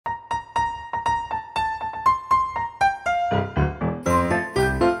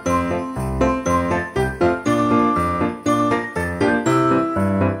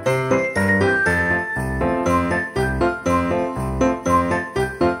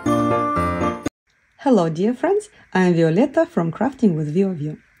Hello dear friends, I am Violetta from Crafting with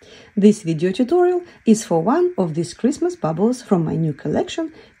VioVio. This video tutorial is for one of these Christmas bubbles from my new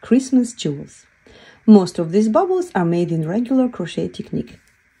collection, Christmas Jewels. Most of these bubbles are made in regular crochet technique.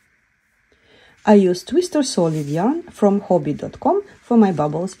 I use Twister solid yarn from Hobbii.com for my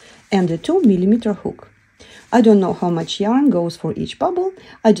bubbles and a 2mm hook. I don't know how much yarn goes for each bubble,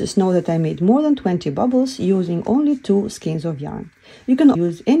 I just know that I made more than 20 bubbles using only 2 skeins of yarn. You can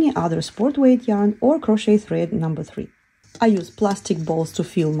use any other sport weight yarn or crochet thread number 3. I use plastic balls to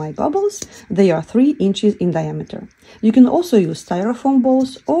fill my bubbles, they are 3 inches in diameter. You can also use styrofoam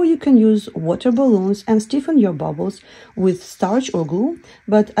balls or you can use water balloons and stiffen your bubbles with starch or glue,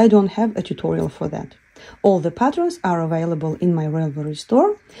 but I don't have a tutorial for that. All the patterns are available in my Ravelry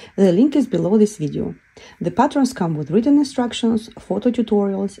store, the link is below this video. The patterns come with written instructions, photo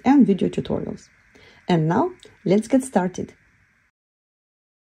tutorials and video tutorials. And now, let's get started.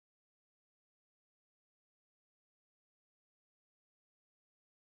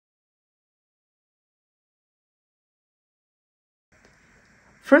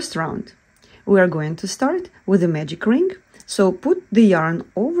 First round. We are going to start with a magic ring, so put the yarn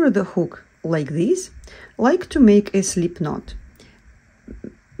over the hook like this, like to make a slip knot.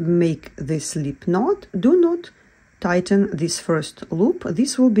 Make the slip knot, do not tighten this first loop,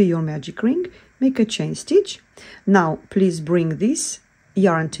 this will be your magic ring, make a chain stitch. Now please bring this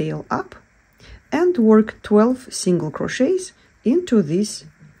yarn tail up and work 12 single crochets into this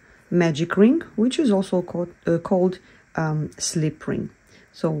magic ring, which is also called slip ring.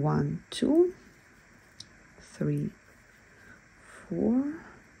 So 1, 2, 3, 4,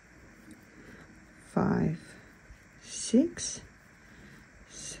 5, 6,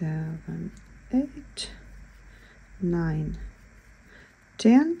 7, 8, 9,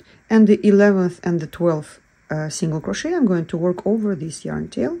 10, and the 11th and the 12th single crochet I'm going to work over this yarn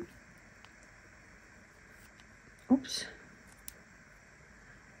tail. Oops.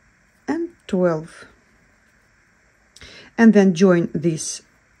 And 12. And then join this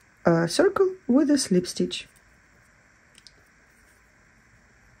circle with a slip stitch.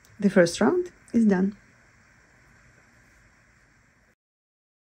 The first round is done.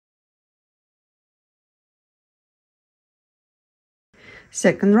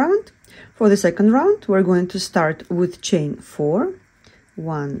 Second round. For the second round, we're going to start with chain 4.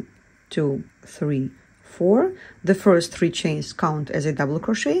 1, 2, 3, 4. The first 3 chains count as a double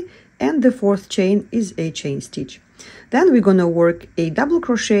crochet, and the 4th chain is a chain stitch. Then we're going to work a double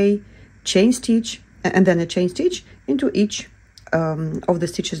crochet, chain stitch, and then a chain stitch into each of the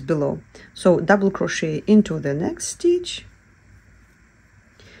stitches below. So double crochet into the next stitch,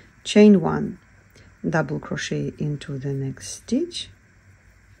 chain 1, double crochet into the next stitch,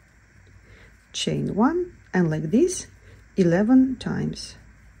 chain 1, and like this 11 times.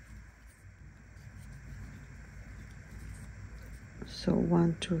 So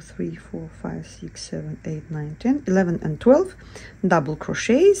 1, 2, 3, 4, 5, 6, 7, 8, 9, 10, 11 and 12 double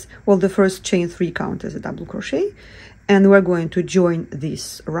crochets. Well, the first chain 3 count as a double crochet, and we're going to join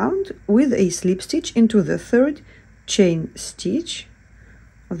this round with a slip stitch into the 3rd chain stitch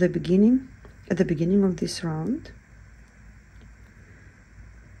of the beginning, at the beginning of this round.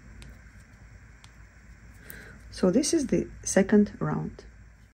 So this is the second round.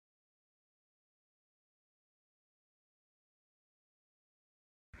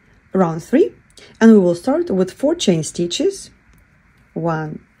 Round 3, and we will start with 4 chain stitches.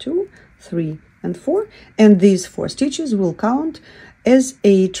 1, 2, 3 and 4, and these 4 stitches will count as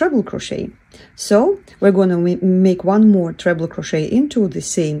a treble crochet. So we're going to make one more treble crochet into the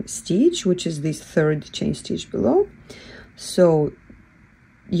same stitch, which is this 3rd chain stitch below. So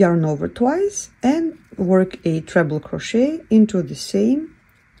yarn over twice and work a treble crochet into the same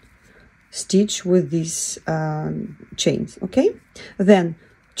stitch with these chains. Okay, then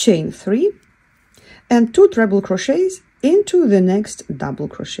chain 3 and 2 treble crochets into the next double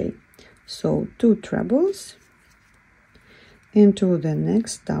crochet. So 2 trebles into the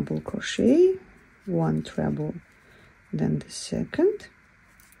next double crochet, 1 treble, then the second,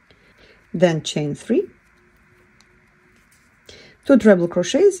 then chain 3, 2 treble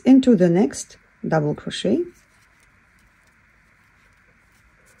crochets into the next double crochet,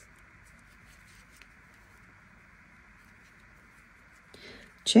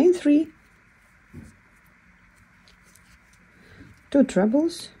 chain 3, 2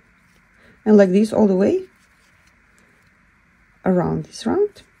 trebles, and like this all the way around this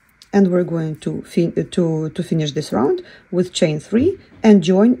round. And we're going to finish this round with chain 3 and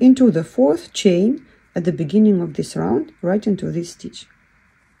join into the 4th chain at the beginning of this round, right into this stitch.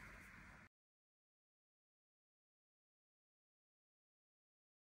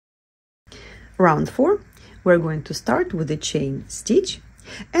 round 4, we're going to start with a chain stitch,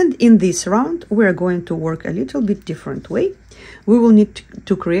 and in this round we're going to work a little bit different way. We will need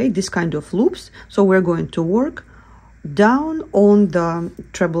to create this kind of loops, so we're going to work down on the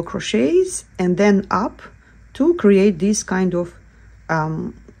treble crochets and then up to create this kind of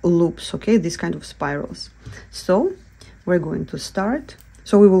loops, okay, this kind of spirals. So we're going to start,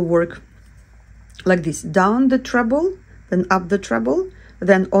 so we will work like this, down the treble, then up the treble,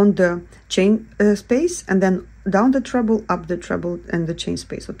 then on the chain space, and then down the treble, up the treble, and the chain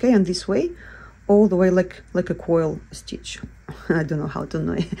space, okay, and this way all the way, like a coil stitch. I don't know how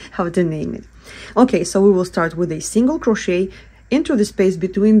to name it. Okay, so we will start with a single crochet into the space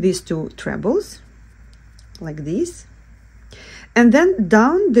between these two trebles, like this, and then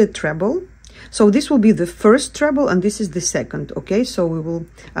down the treble. So this will be the first treble and this is the second, okay, so we will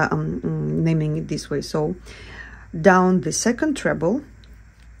naming it this way. So down the second treble,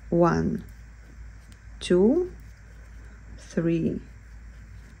 1, 2, 3,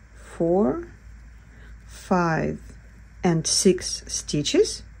 4, 5 and 6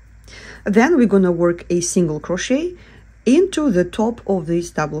 stitches. Then we're gonna work a single crochet into the top of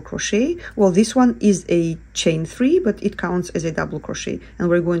this double crochet. Well, this one is a chain 3, but it counts as a double crochet, and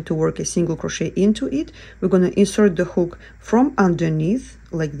we're going to work a single crochet into it. We're going to insert the hook from underneath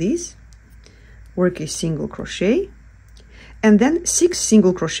like this, work a single crochet, and then 6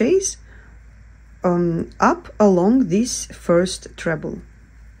 single crochets up along this first treble.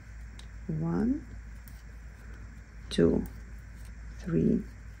 1, 2, 3,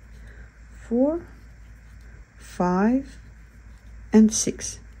 4, 5 and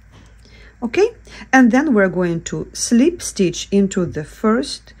 6, okay, and then we're going to slip stitch into the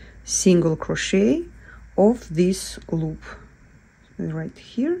first single crochet of this loop right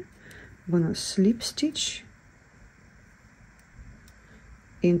here. I'm gonna slip stitch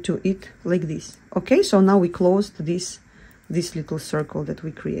into it like this, okay. So now we closed this little circle that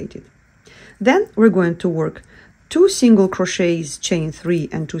we created. Then we're going to work 2 single crochets, chain 3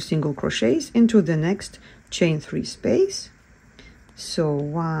 and 2 single crochets into the next chain 3 space. So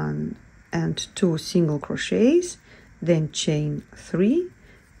 1 and 2 single crochets, then chain 3,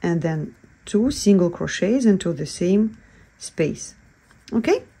 and then 2 single crochets into the same space,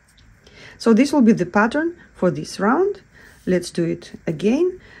 okay. So this will be the pattern for this round. Let's do it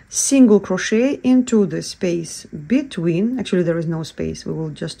again. Single crochet into the space between, actually there is no space, we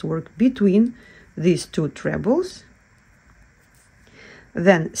will just work between these 2 trebles,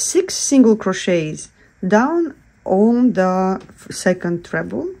 then 6 single crochets down on the second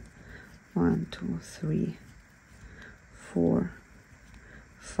treble. 1, 2, 3, 4,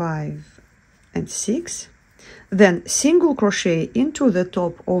 5 and 6, then single crochet into the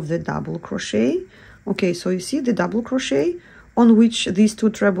top of the double crochet, okay. So you see the double crochet on which these 2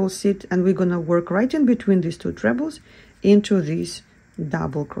 trebles sit, and we're gonna work right in between these 2 trebles into this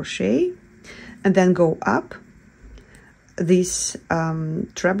double crochet, and then go up this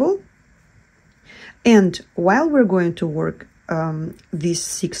treble, and while we're going to work these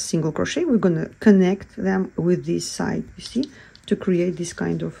 6 single crochet, we're going to connect them with this side, you see, to create this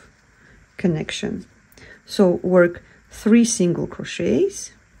kind of connection. So work 3 single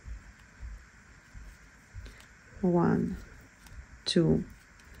crochets, 1, 2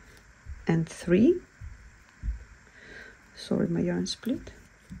 and 3. Sorry, my yarn split.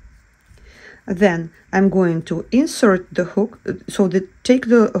 Then I'm going to insert the hook, so take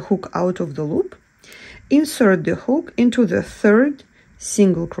the hook out of the loop, insert the hook into the 3rd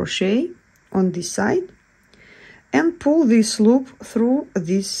single crochet on this side, and pull this loop through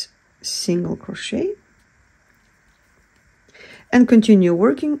this single crochet, and continue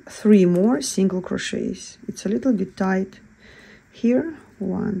working 3 more single crochets. It's a little bit tight here.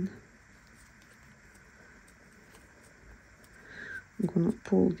 1, I'm gonna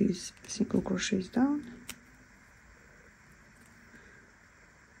pull these single crochets down.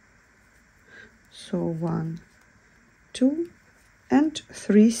 So 1, 2 and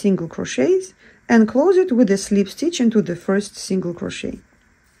 3 single crochets, and close it with a slip stitch into the first single crochet.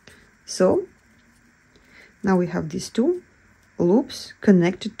 So now we have these 2 loops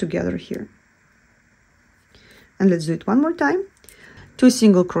connected together here. And let's do it one more time. 2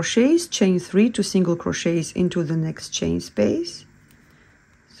 single crochets, chain 3, 2 single crochets into the next chain space.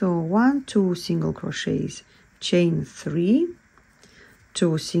 So 1, 2 single crochets, chain 3,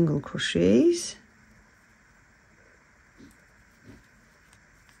 2 single crochets,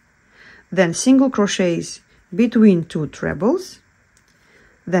 then single crochets between 2 trebles,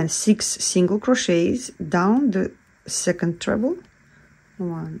 then 6 single crochets down the second treble.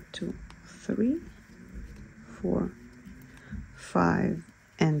 1, 2, 3, 4, 5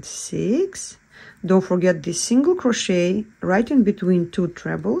 and 6. Don't forget this single crochet right in between 2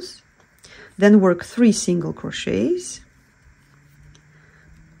 trebles. Then work 3 single crochets.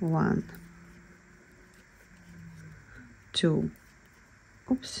 1, 2,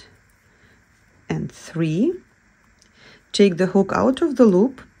 oops, and 3. Take the hook out of the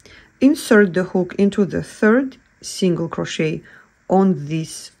loop, insert the hook into the 3rd single crochet on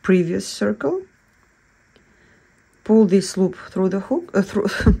this previous circle. Pull this loop through the hook,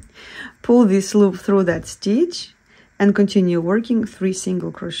 pull this loop through that stitch, and continue working 3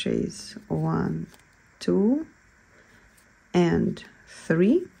 single crochets. 1, 2, and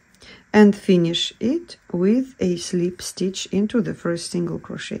 3, and finish it with a slip stitch into the 1st single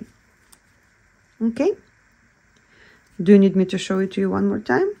crochet. Okay? Do you need me to show it to you one more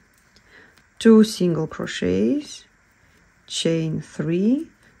time? 2 single crochets, chain 3,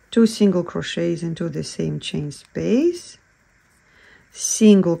 2 single crochets into the same chain space,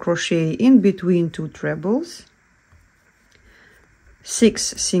 single crochet in between 2 trebles, 6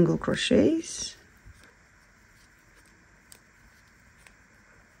 single crochets,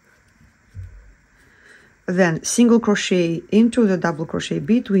 then single crochet into the double crochet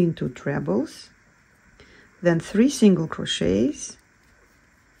between 2 trebles, then 3 single crochets.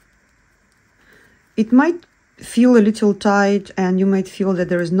 It might feel a little tight and you might feel that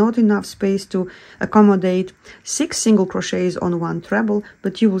there is not enough space to accommodate 6 single crochets on 1 treble,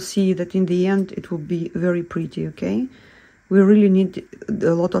 but you will see that in the end it will be very pretty. Okay, we really need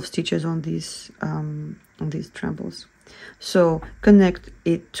a lot of stitches on these trebles. So connect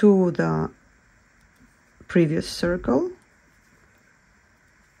it to the previous circle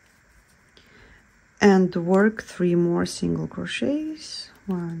and work 3 more single crochets,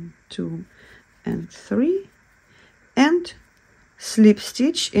 1, 2, and 3, and slip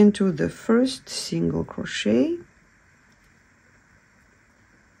stitch into the 1st single crochet,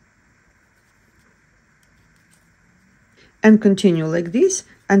 and continue like this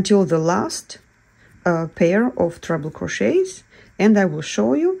until the last pair of treble crochets, and I will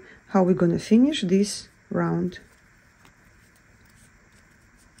show you how we're going to finish this round.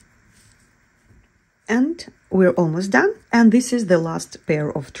 And we're almost done, and this is the last pair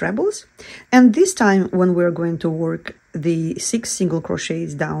of trebles, and this time when we're going to work the 6 single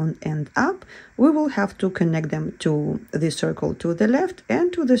crochets down and up, we will have to connect them to the circle to the left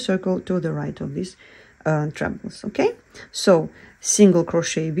and to the circle to the right of these trebles. Okay, so single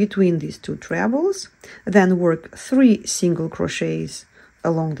crochet between these 2 trebles, then work 3 single crochets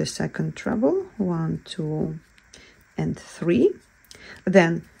along the 2nd treble, 1, 2, and 3,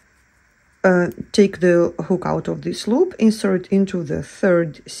 then take the hook out of this loop, insert into the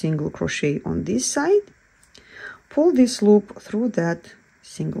 3rd single crochet on this side, pull this loop through that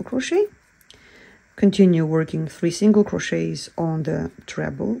single crochet, continue working 3 single crochets on the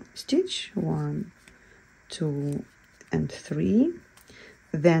treble stitch, 1, 2, and 3,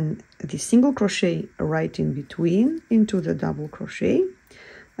 then the single crochet right in between into the double crochet,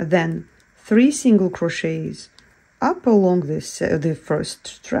 then 3 single crochets up along this the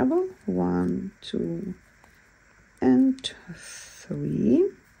 1st treble, 1, 2, and 3,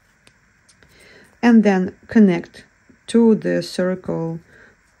 and then connect to the circle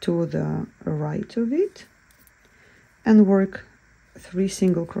to the right of it and work 3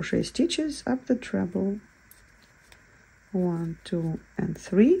 single crochet stitches up the treble, 1, 2, and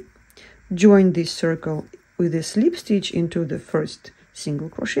 3. Join this circle with a slip stitch into the 1st single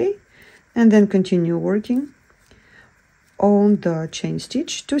crochet, and then continue working on the chain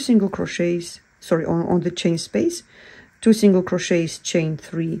stitch, 2 single crochets, sorry, on the chain space, 2 single crochets, chain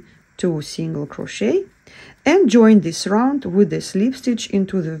 3, 2 single crochet, and join this round with a slip stitch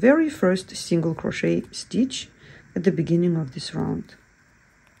into the very 1st single crochet stitch at the beginning of this round,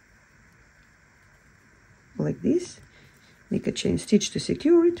 like this. Make a chain stitch to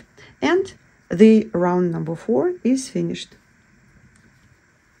secure it, and the round number 4 is finished.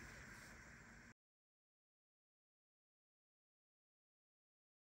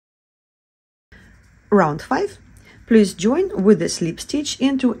 Round 5, please join with a slip stitch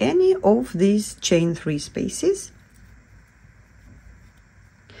into any of these chain 3 spaces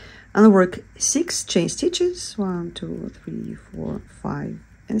and work 6 chain stitches, 1, 2, 3, 4, 5,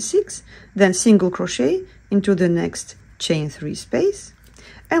 and 6, then single crochet into the next chain 3 space,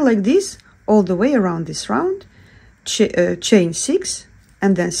 and like this all the way around this round, chain 6,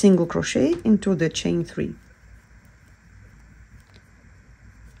 and then single crochet into the chain 3.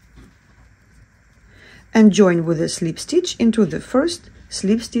 And join with a slip stitch into the 1st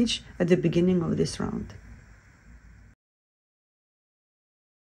slip stitch at the beginning of this round.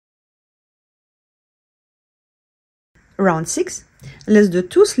 Round 6, let's do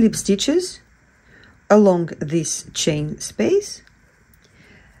 2 slip stitches along this chain space,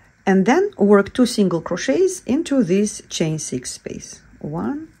 and then work 2 single crochets into this chain 6 space,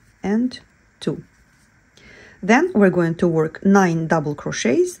 1 and 2. Then we're going to work 9 double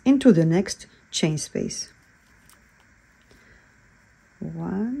crochets into the next chain space.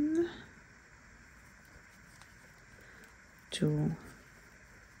 1, 2,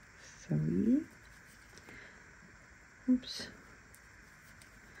 3, oops,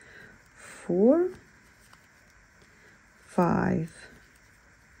 4, 5,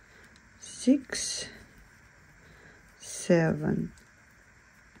 6, 7,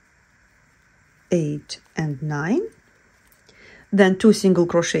 8 and 9, then 2 single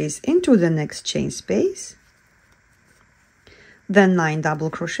crochets into the next chain space, then 9 double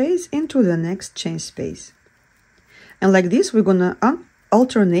crochets into the next chain space. And like this, we're gonna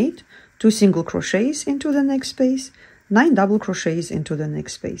alternate 2 single crochets into the next space, 9 double crochets into the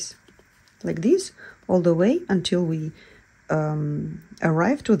next space, like this, all the way until we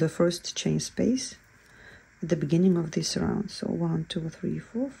arrive to the first chain space at the beginning of this round. So 1, 2, 3,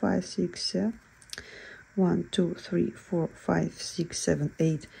 4, 5, 6, 7, 1, 2, 3, 4, 5, 6, 7,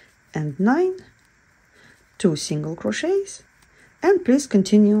 8 and 9, 2 single crochets, and please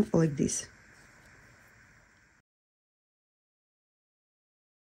continue like this.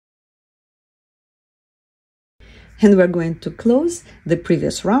 And we're going to close the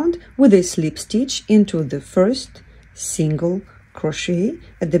previous round with a slip stitch into the first single crochet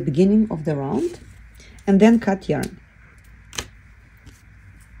at the beginning of the round, and then cut yarn.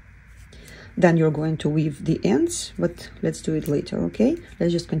 Then you're going to weave the ends, but let's do it later, okay?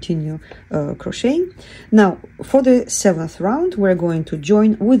 Let's just continue crocheting. Now, for the 7th round, we're going to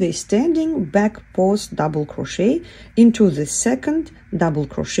join with a standing back post double crochet into the second double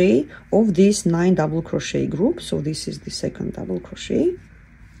crochet of this 9 double crochet group. So this is the second double crochet.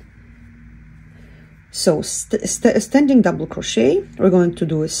 So standing double crochet, we're going to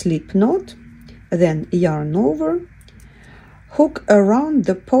do a slip knot, then yarn over, hook around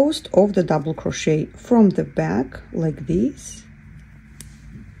the post of the double crochet from the back like this,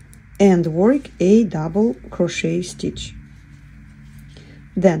 and work a double crochet stitch.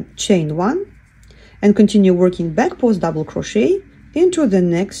 Then chain 1 and continue working back post double crochet into the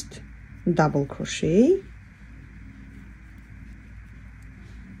next double crochet,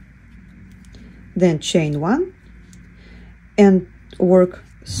 then chain 1 and work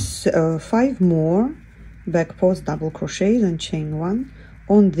 5 more back post double crochets and chain 1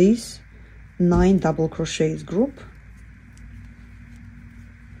 on this 9 double crochets group.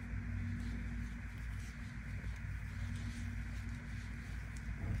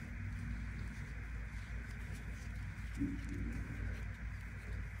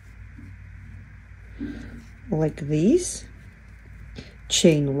 Like this,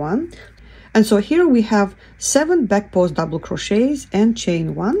 chain 1. And so here we have 7 back post double crochets and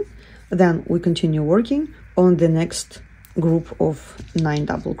chain 1. Then we continue working on the next group of 9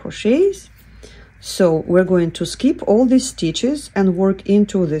 double crochets. So we're going to skip all these stitches and work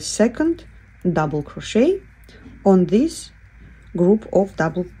into the second double crochet on this group of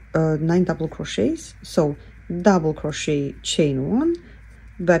 9 double crochets. So double crochet, chain 1,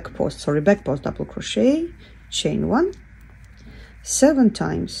 back post double crochet, chain 1, 7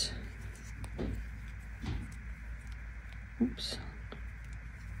 times. Oops.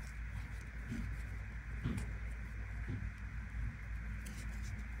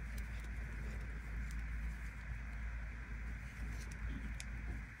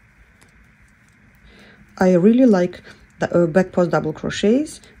 I really like the back post double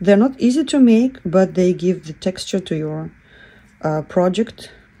crochets. They're not easy to make, but they give the texture to your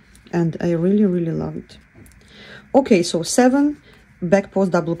project, and I really love it. Okay, so 7 back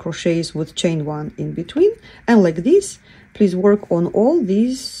post double crochets with chain 1 in between, and like this, please work on all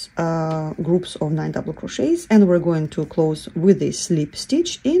these groups of 9 double crochets, and we're going to close with a slip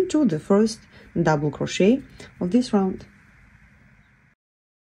stitch into the first double crochet of this round.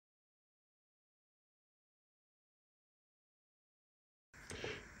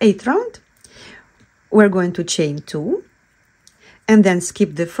 8th round, we're going to chain 2 and then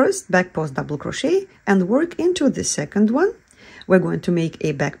skip the first back post double crochet and work into the second one. We're going to make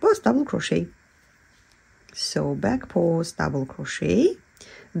a back post double crochet. So back post double crochet,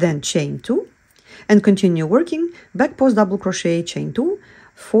 then chain 2 and continue working back post double crochet, chain 2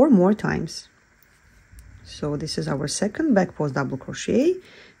 4 more times. So this is our second back post double crochet,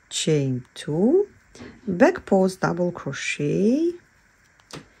 chain 2, back post double crochet,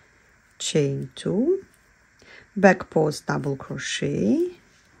 chain 2, back post double crochet,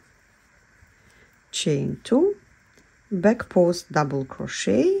 chain 2, back post double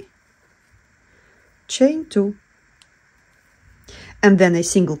crochet, chain 2, and then a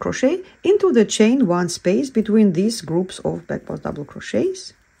single crochet into the chain 1 space between these groups of back post double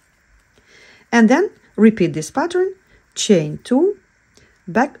crochets, and then repeat this pattern, chain 2,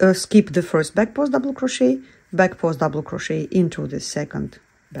 skip the first back post double crochet into the second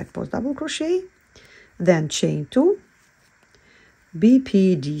back post double crochet, then chain 2,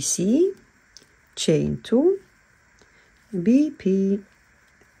 BPDC, chain 2, BPDC,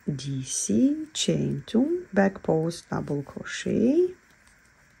 chain 2, back post double crochet,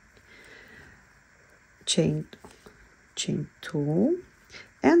 chain 2,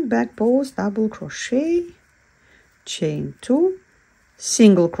 and back post double crochet, chain 2,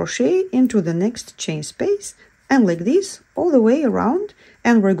 single crochet into the next chain space, and like this all the way around.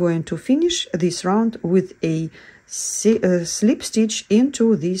 And we're going to finish this round with a slip stitch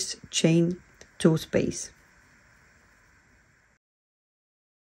into this chain 2 space.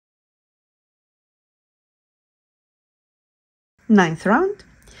 Ninth round,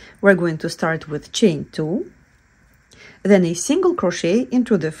 we're going to start with chain 2, then a single crochet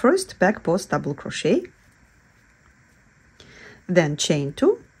into the first back post double crochet, then chain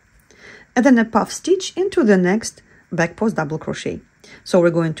 2, and then a puff stitch into the next back post double crochet. So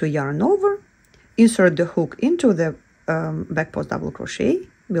we're going to yarn over, insert the hook into the back post double crochet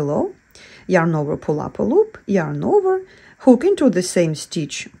below, yarn over, pull up a loop, yarn over, hook into the same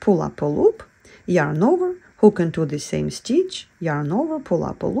stitch, pull up a loop, yarn over, hook into the same stitch, yarn over, pull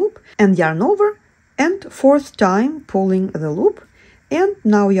up a loop, and yarn over, and 4th time pulling the loop, and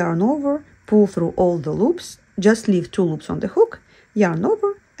now yarn over, pull through all the loops, just leave 2 loops on the hook, yarn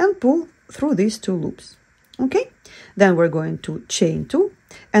over, and pull through these 2 loops. Okay, then we're going to chain 2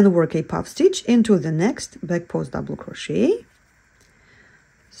 and work a puff stitch into the next back post double crochet.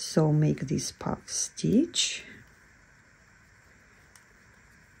 So make this puff stitch,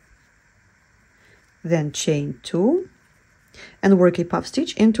 then chain 2 and work a puff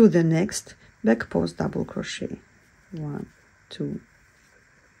stitch into the next back post double crochet. 1, 2,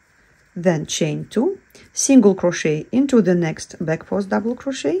 then chain 2, single crochet into the next back post double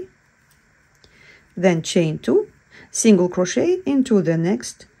crochet, then chain 2, single crochet into the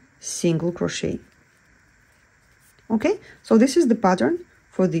next single crochet. Okay, so this is the pattern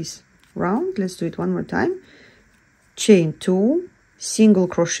for this round. Let's do it one more time. Chain 2, single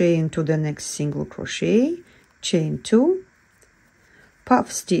crochet into the next single crochet, chain 2,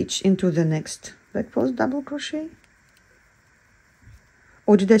 puff stitch into the next back post double crochet.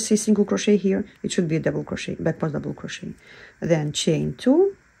 Or did I say single crochet here? It should be a double crochet, back post double crochet. Then chain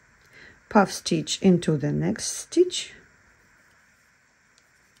 2, puff stitch into the next stitch,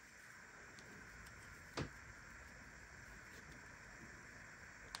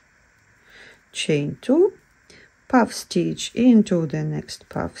 chain 2, puff stitch into the next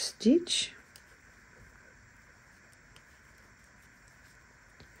puff stitch,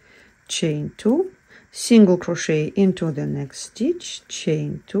 chain 2, single crochet into the next stitch,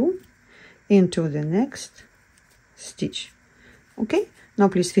 chain 2, into the next stitch. Okay, now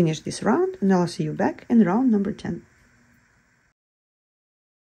please finish this round and I'll see you back in round number 10.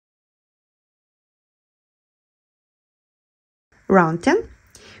 Round 10,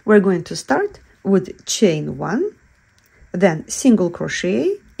 we're going to start with chain 1, then single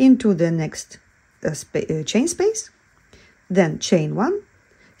crochet into the next chain space, then chain 1,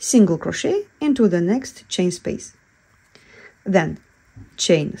 single crochet into the next chain space, then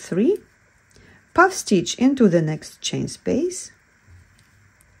chain 3, puff stitch into the next chain space,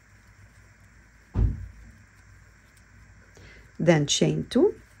 then chain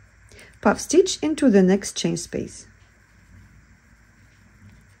 2, puff stitch into the next chain space,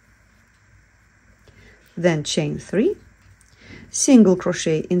 then chain 3, single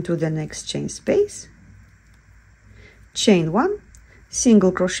crochet into the next chain space, chain 1,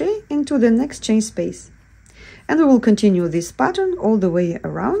 single crochet into the next chain space. And we will continue this pattern all the way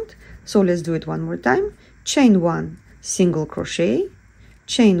around. So let's do it one more time. Chain 1, single crochet,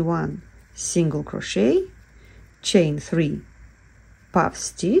 chain 1, single crochet, chain 3, puff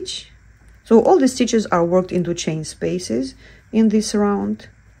stitch. So all the stitches are worked into chain spaces in this round.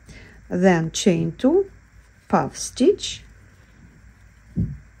 Then chain 2, puff stitch,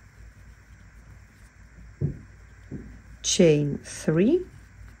 chain 3,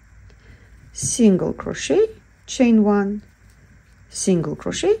 single crochet, chain 1, single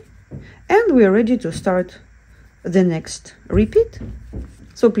crochet, and we are ready to start the next repeat.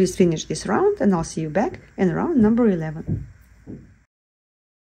 So please finish this round and I'll see you back in round number 11.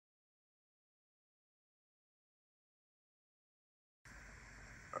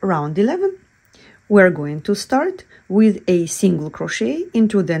 Round 11, we're going to start with a single crochet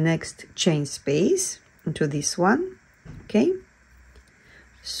into the next chain space, into this one. Okay,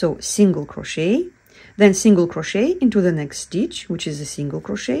 so single crochet, then single crochet into the next stitch, which is a single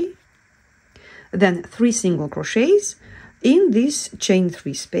crochet, then 3 single crochets in this chain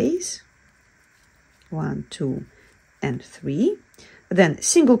 3 space, 1, 2 and 3, then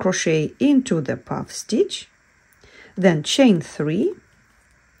single crochet into the puff stitch, then chain 3,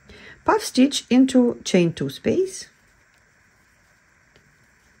 puff stitch into chain 2 space,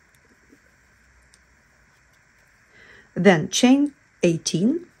 then chain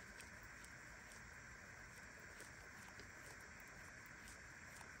 18,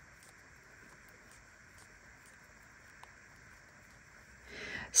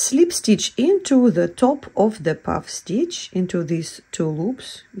 slip stitch into the top of the puff stitch, into these 2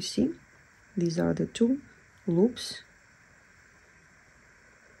 loops. You see, these are the 2 loops.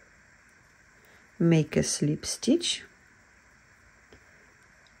 Make a slip stitch,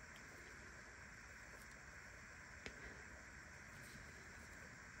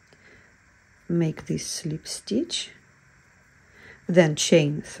 make this slip stitch, then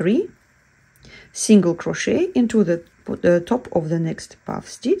chain 3, single crochet into the top of the next puff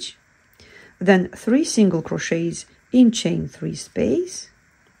stitch, then 3 single crochets in chain 3 space,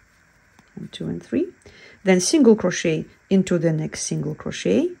 1, 2 and 3, then single crochet into the next single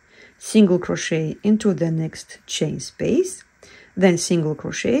crochet, single crochet into the next chain space, then single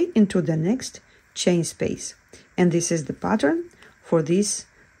crochet into the next chain space. And this is the pattern for this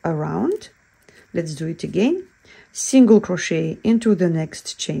round. Let's do it again. Single crochet into the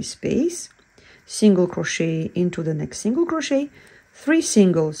next chain space, single crochet into the next single crochet, 3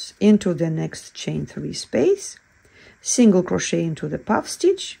 singles into the next chain 3 space, single crochet into the puff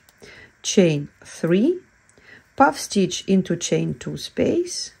stitch, chain 3, puff stitch into chain 2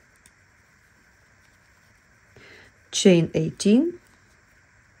 space, chain 18,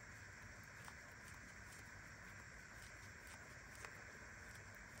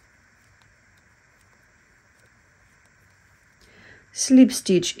 slip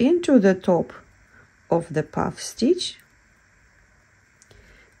stitch into the top of the puff stitch,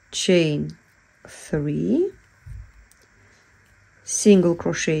 chain 3, single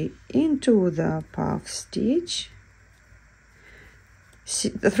crochet into the puff stitch,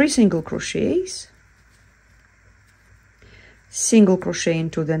 3 single crochets, single crochet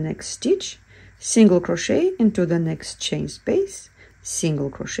into the next stitch, single crochet into the next chain space, single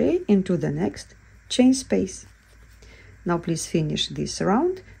crochet into the next chain space. Now please finish this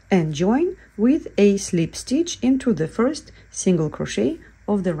round and join with a slip stitch into the first single crochet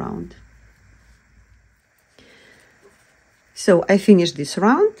of the round. So I finished this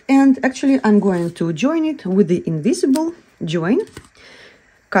round, and actually I'm going to join it with the invisible join.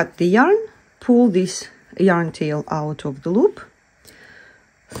 Cut the yarn, pull this yarn tail out of the loop,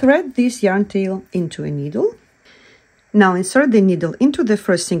 thread this yarn tail into a needle. Now insert the needle into the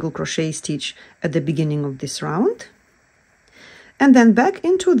first single crochet stitch at the beginning of this round, and then back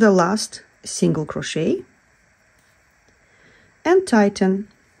into the last single crochet and tighten.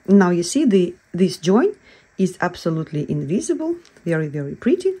 Now you see this join is absolutely invisible, very, very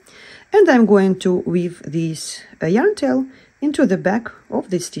pretty. And I'm going to weave this yarn tail into the back of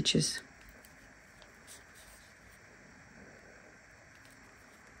the stitches.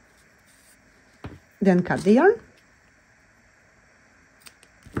 Then cut the yarn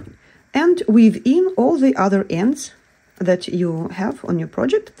and weave in all the other ends that you have on your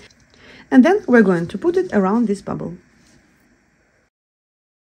project, and then we're going to put it around this bubble.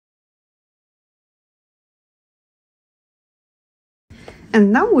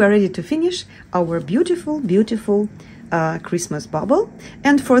 And now we're ready to finish our beautiful, beautiful Christmas bubble.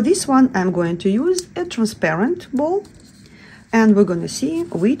 And for this one, I'm going to use a transparent ball, and we're going to see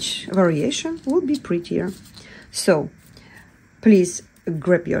which variation will be prettier. So please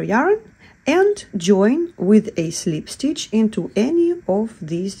grab your yarn and join with a slip stitch into any of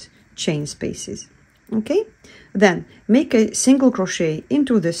these chain spaces. Okay, then make a single crochet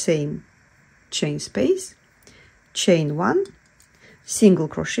into the same chain space, chain 1, single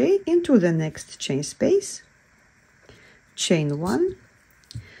crochet into the next chain space, chain 1,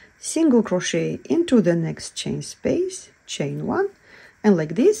 single crochet into the next chain space, chain 1, and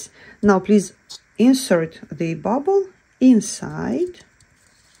like this. Now please insert the bubble inside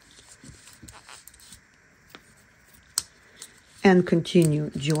and continue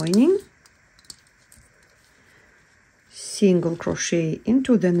joining. Single crochet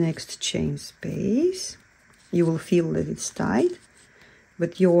into the next chain space. You will feel that it's tight,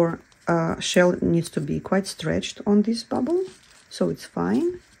 but your shell needs to be quite stretched on this bubble, so it's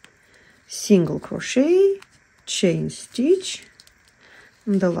fine. Single crochet, chain stitch,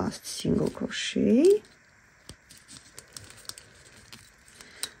 and the last single crochet,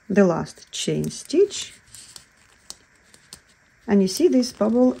 the last chain stitch, and you see this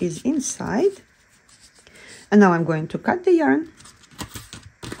bubble is inside. And now I'm going to cut the yarn,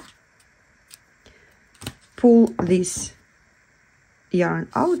 pull this yarn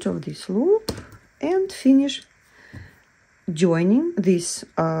out of this loop, and finish joining this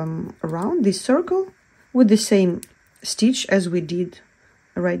around this circle with the same stitch as we did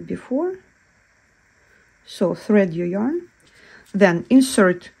right before. So thread your yarn, then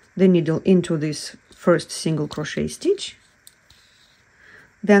insert the needle into this first single crochet stitch,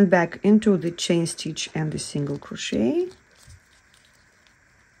 then back into the chain stitch and the single crochet,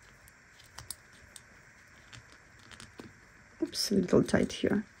 oops, a little tight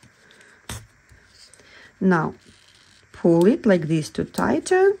here. Now pull it like this to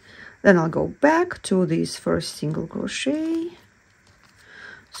tighten, then I'll go back to this first single crochet.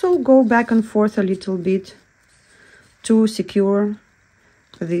 So go back and forth a little bit to secure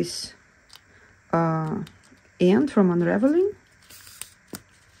this end from unraveling.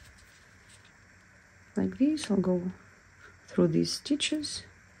 Like this, I'll go through these stitches.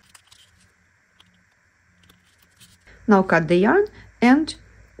 Now cut the yarn and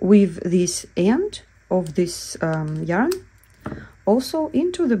weave this end of this yarn also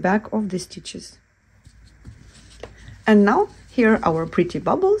into the back of the stitches. And now here are our pretty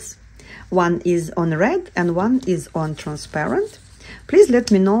bubbles. One is on red and one is on transparent. Please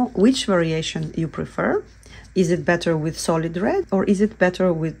let me know which variation you prefer. Is it better with solid red, or is it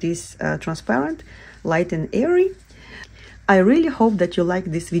better with this transparent, light and airy? I really hope that you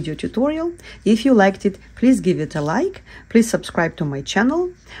liked this video tutorial. If you liked it, please give it a like. Please subscribe to my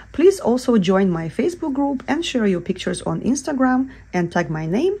channel. Please also join my Facebook group and share your pictures on Instagram and tag my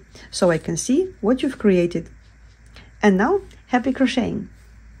name so I can see what you've created. And now, happy crocheting!